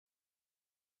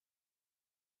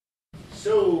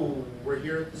So, we're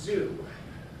here at the zoo.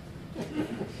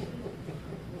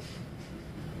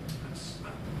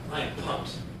 I am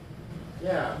pumped.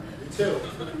 Yeah, me too.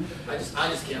 I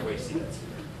just can't wait to see that.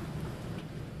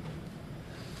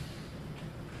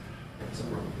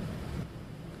 Something wrong.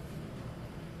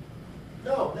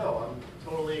 No, I'm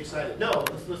totally excited. No,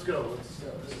 let's go.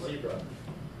 This zebra.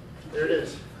 There it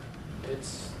is.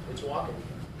 It's walking.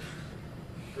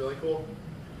 Really cool.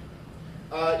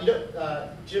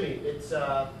 Jimmy, it's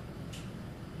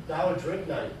dollar drink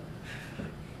night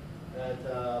at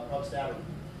Pub Tavern.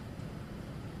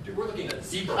 Dude, we're looking at a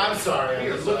zebra. I'm sorry.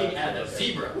 We're looking at a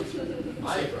zebra.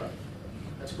 Zebra.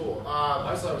 That's cool.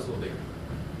 I just thought it was a little bigger.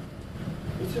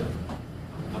 Me too.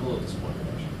 I'm a little disappointed,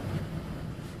 actually.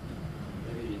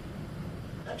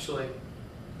 Actually,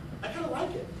 I kind of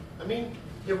like it. I mean,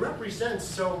 it represents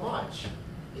so much.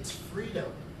 It's freedom.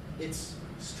 It's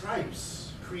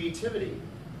stripes, creativity.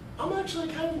 I'm actually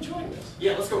kind of enjoying this.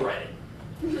 Yeah, let's go ride it.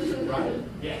 Ride it?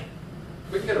 Yeah.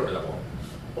 We can get over that wall.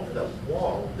 Over that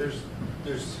wall, there's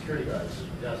security guards.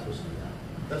 You're not supposed to do that.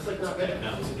 That's like not bad.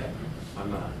 No, it's okay.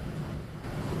 I'm not.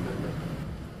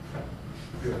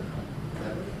 Good.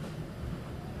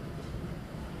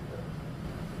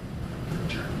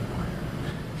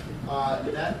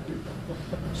 That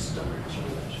Just don't worry.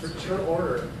 return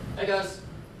order. Hey, guys.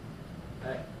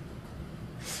 Hey.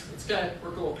 It's okay.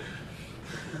 We're cool.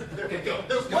 Okay, go.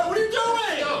 What are you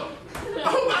doing? Go.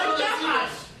 Oh my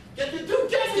gosh! Get the dude,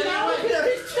 get him out of here!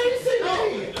 He's chasing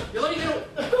me! You're letting him.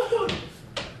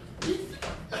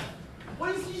 What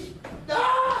is he?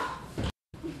 Ah!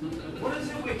 What is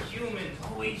it with humans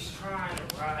always trying to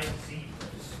ride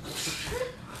zebras?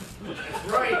 That's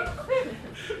right.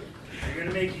 They're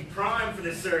gonna make you prime for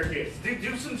the circus.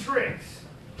 Do some tricks.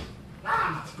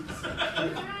 Ah!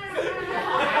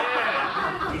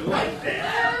 Yeah, we like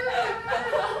that.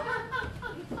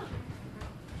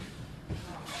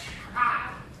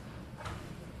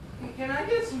 Can I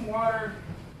get some water?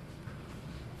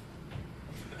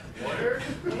 Water,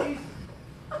 please?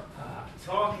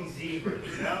 Talking zebras,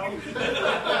 you know?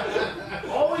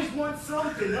 Always want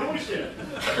something, don't you?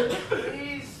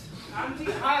 Please, I'm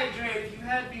dehydrated. You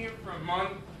had me here for a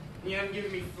month. You haven't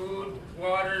given me food,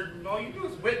 water. All you do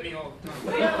is whip me all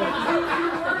the time.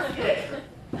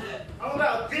 How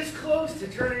about this close to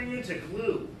turning into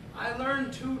glue? I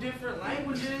learned 2 different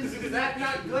languages. Is that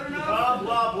not good enough? Blah,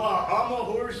 blah, blah. I'm a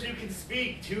horse who can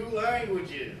speak 2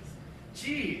 languages.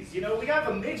 Jeez, you know, we have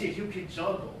a midget who can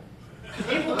juggle.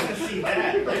 People want to see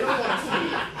that. They don't want to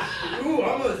see, ooh,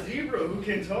 I'm a zebra who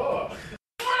can talk.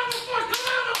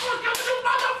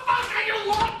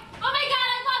 Oh my god,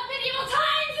 I love medieval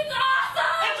times! It's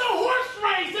awesome! It's a horse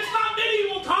race! It's not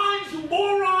medieval times, you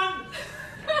moron!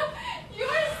 You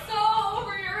are so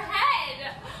over your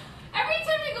head. Every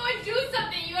time you go and do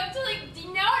something, you have to,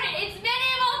 denote it. It's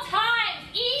medieval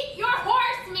times! Eat your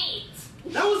horse meat!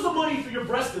 That was the money for your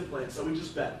breast implants that we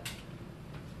just bet.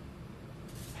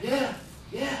 Yeah.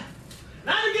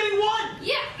 Now you're getting 1!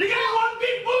 Yeah. You're getting 1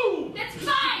 big boob! That's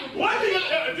fine! Why do you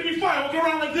to be fine? We'll go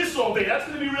around like this all day. That's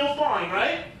gonna be real fine,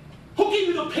 right? Who gave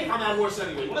you the pick on that horse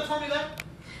anyway? You wanna tell me that?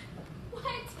 What?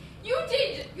 You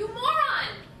did, you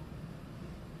moron!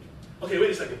 Okay,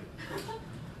 wait a second.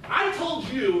 I told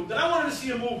you that I wanted to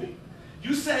see a movie.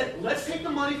 You said, let's take the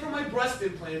money from my breast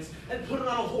implants and put it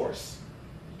on a horse.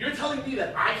 You're telling me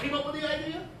that I came up with the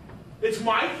idea? It's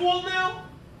my fault now?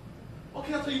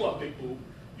 Okay, I'll tell you what, big boob.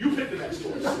 You pick the next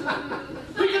horse.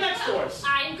 Pick the next horse.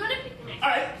 I'm gonna pick the next. All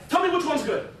right, tell me which one's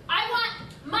good. I want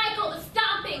Michael, the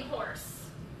stomping horse.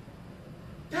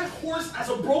 That horse has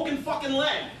a broken fucking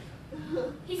leg.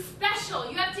 He's special.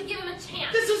 You have to give him a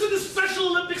chance. This isn't the Special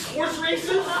Olympics horse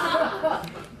races.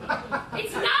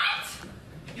 It's not?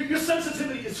 Your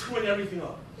sensitivity is screwing everything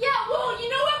up. Yeah, well, you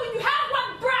know what? When you have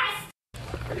 1 breast.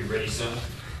 Are you ready, son?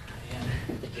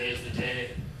 Man, today is the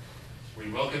day we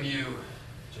welcome you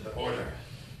to the order.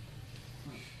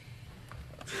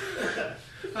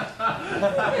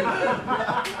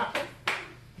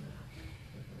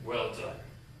 Well done.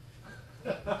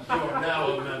 You are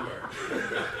now a member,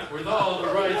 with all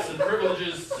the rights and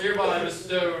privileges hereby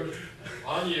bestowed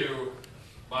on you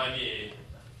by me,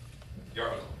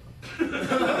 your uncle.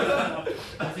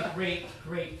 That's a great,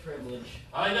 great privilege.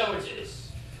 I know it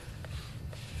is.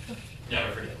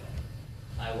 Never forget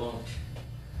that. I won't.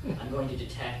 I'm going to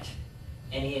detect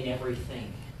any and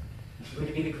everything. I'm going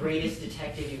to be the greatest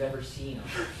detective you've ever seen.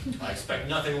 I expect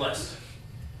nothing less.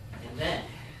 And then,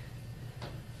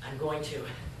 I'm going to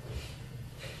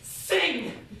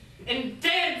sing and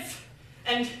dance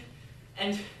and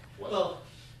What? well...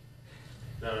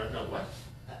 No, what?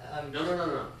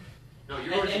 No. No,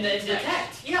 you already and the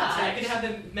detect. Yeah, I could have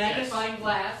the magnifying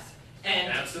glass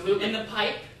and Absolutely. and the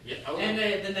pipe Yeah, okay.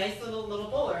 and the nice little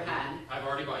bowler hat. I've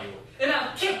already bought you one. And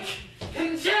I'll kick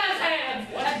and jazz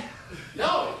hands. What?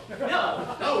 No.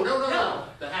 No. No. No.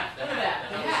 The hat. Look at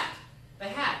that. The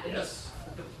hat. And Yes.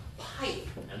 the pipe.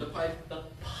 And the pipe. The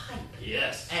pipe.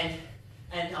 Yes.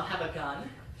 And I'll have a gun,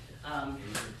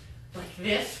 like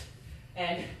this,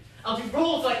 and I'll do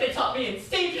rolls like they taught me in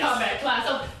stage combat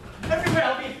class. Everywhere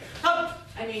I'll be.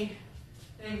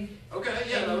 Okay.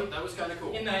 Yeah. That was kind of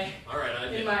cool. In my All right. I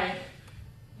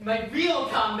in my real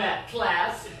combat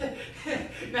class,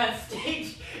 not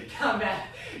stage combat.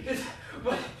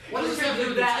 What does good that would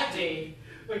do that to be?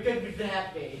 What good would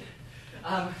that be?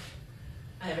 I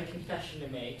have a confession to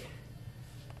make.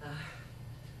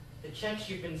 The checks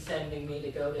you've been sending me to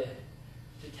go to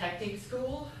detecting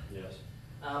school, Yes.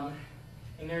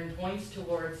 and earn points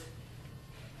towards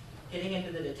getting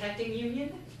into the detecting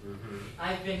union. Mm-hmm.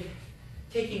 I've been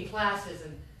taking classes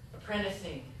and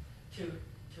apprenticing to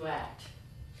act,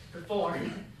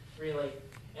 perform, really,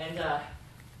 and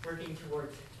working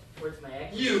towards my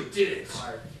exit You did it.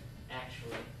 card,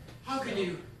 actually. How can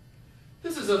you?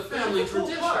 This is a family It's a cool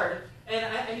tradition. card, and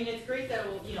I mean it's great that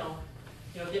it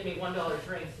will get me $1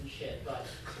 drinks and shit, but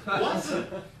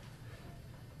What?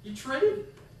 You traded?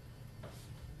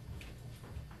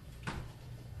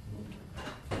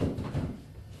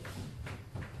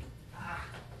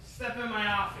 Step in my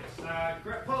office.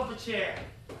 Pull up a chair.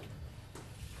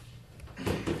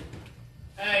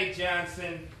 Hey,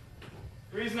 Johnson.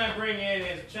 The reason I bring you in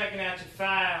is checking out your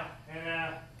file,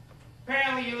 and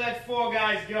apparently you let 4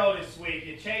 guys go this week.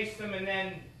 You chased them, and then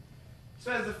it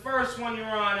says the first one you were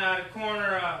on the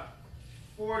corner of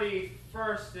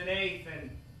 41st and 8th, and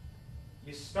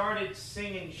you started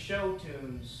singing show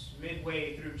tunes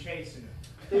midway through chasing them.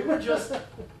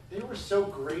 They were so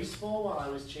graceful while I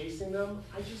was chasing them.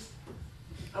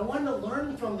 I wanted to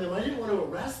learn from them. I didn't want to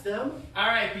arrest them. All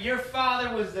right, but your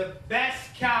father was the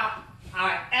best cop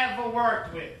I ever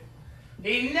worked with.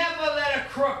 He never let a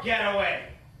crook get away.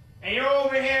 And you're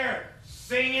over here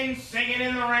singing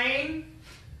in the rain?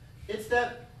 It's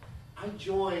that I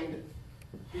joined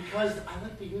because I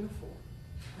like the uniform.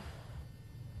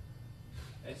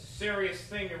 It's a serious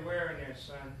thing you're wearing there,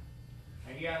 son.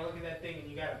 And you gotta look at that thing and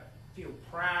you gotta feel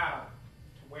proud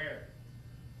to wear it.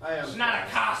 I am. It's not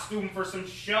a costume for some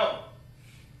show.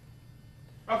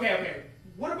 Okay.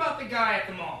 What about the guy at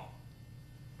the mall?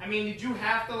 I mean, did you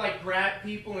have to, grab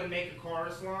people and make a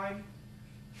chorus line?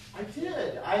 I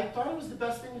did. I thought it was the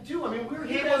best thing to do. I mean, we were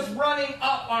He here. was running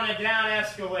up on a down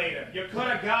escalator. You could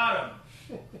have got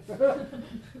him.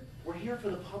 We're here for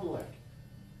the public.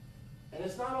 And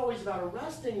it's not always about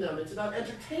arresting them. It's about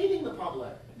entertaining the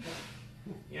public.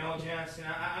 You know, Johnson,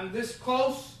 I'm this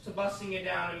close to busting you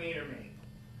down to meter maid.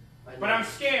 I But know. I'm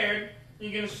scared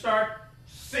you're going to start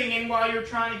singing while you're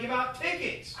trying to give out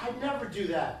tickets. I'd never do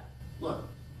that. Look,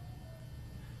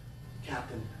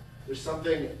 Captain, there's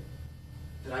something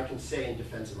that I can say in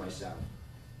defense of myself.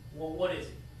 well, what is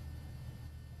it?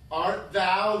 Art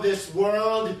thou this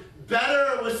world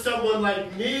better with someone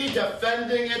like me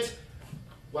defending it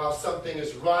while something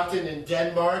is rotten in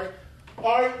Denmark?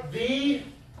 Art thee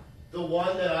the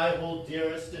one that I hold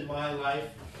dearest in my life?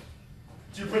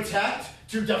 To protect?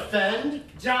 To defend?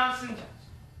 Johnson,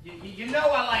 you know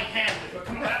I like Hamlet, but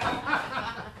come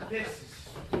on. This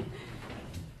is...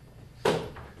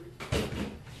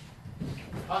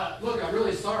 Look, I'm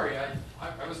really sorry.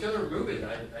 I was gonna remove it.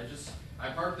 I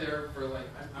parked there for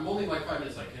I'm only 5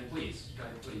 minutes. Please,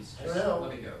 I don't know.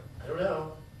 let me go. I don't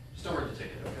know. Just don't write the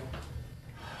ticket, okay?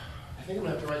 I think I'm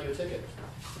gonna have to write you a ticket.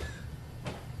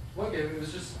 Look, it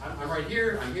was just, I'm right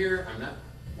here, I'm not,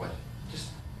 what? Just.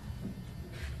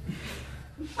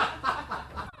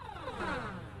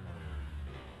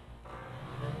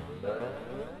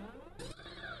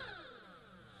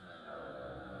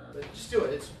 But just do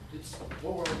it. It's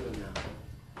what we're doing now.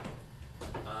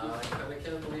 I kinda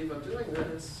can't believe I'm doing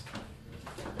this.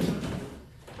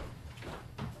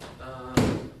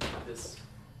 This.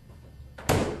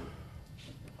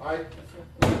 All right,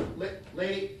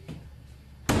 lady.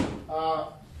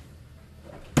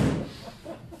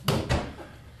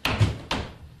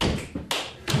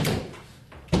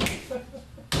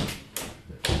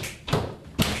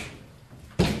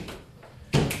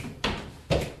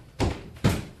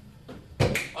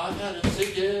 I had a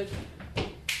ticket.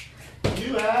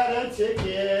 You had a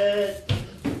ticket.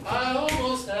 I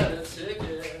almost had a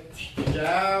ticket.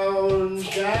 Down,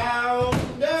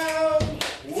 down, down.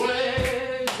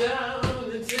 Way down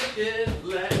the ticket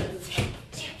land.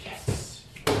 Tickets.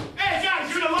 Hey, guys,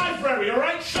 you're in the library, all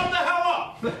right? Shut the hell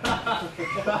up!